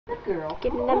Good girl.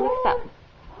 Getting them mixed up.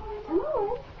 Come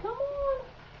on. Come on.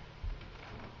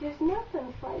 There's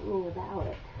nothing frightening about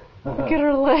it. Look at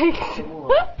her legs. Come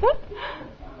on.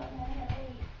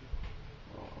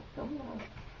 Come on.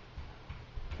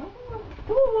 Come on.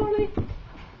 Come on, Marley.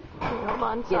 Hold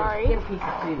on, sorry. Get a piece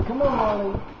of food. Come on,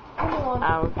 Marley. Come on.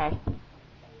 Oh, okay.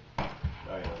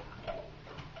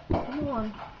 Come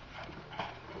on.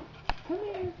 Come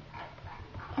here.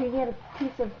 Can you get a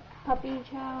piece of puppy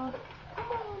chow? Come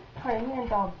on. Alright, me and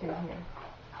dog food here.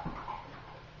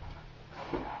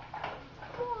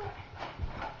 Come on.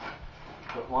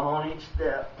 Put one on each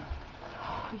step.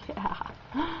 Oh, yeah.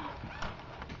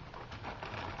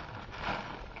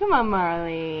 Come on,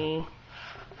 Marley.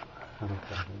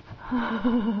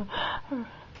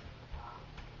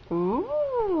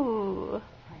 Ooh.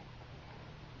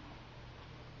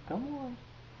 Come on.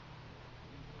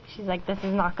 She's like, this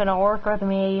is not gonna work with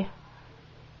me.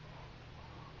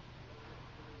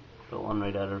 Put one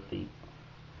right at her feet.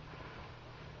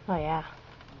 Oh, yeah.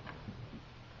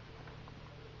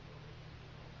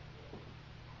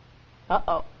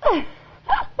 Uh-oh.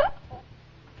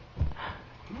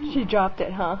 She dropped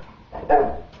it, huh?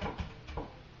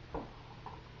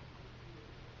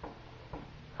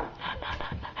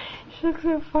 She looks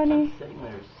so funny. Sitting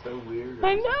there is so weird.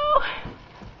 I know.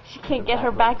 She can't get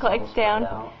her back legs down.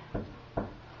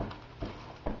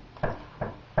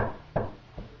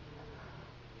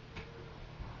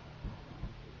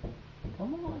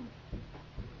 Come on.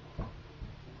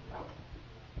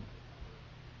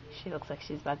 She looks like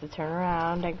she's about to turn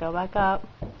around and go back up.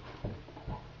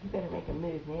 You better make a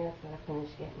move, man. That's when I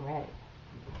finish getting ready.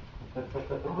 Come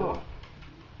on.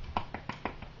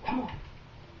 Come on.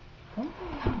 Come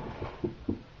on.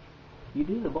 You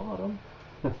do the bottom.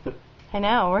 I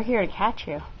know, we're here to catch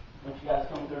you. Why don't you guys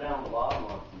come through down the bottom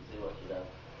once and see what she does?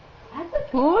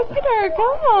 That's a Look at her,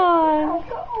 come on.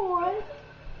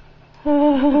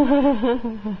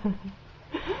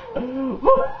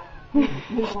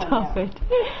 Stop it.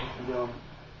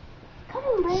 Come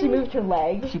on, baby. She moved her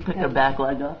leg. She picked her back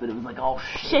leg up and it was like all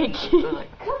Shaky. Come on.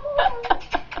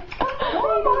 Come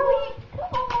on, Marley.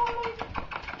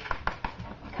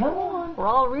 Come on. We're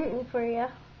all rooting for you.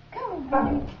 Come on,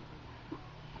 Marley.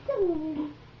 Come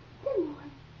on.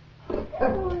 Come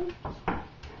on.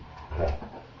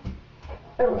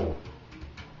 Come on.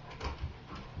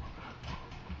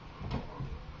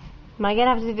 Am I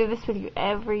gonna have to do this with you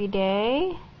every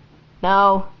day?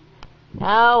 No.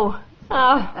 No.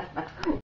 Oh.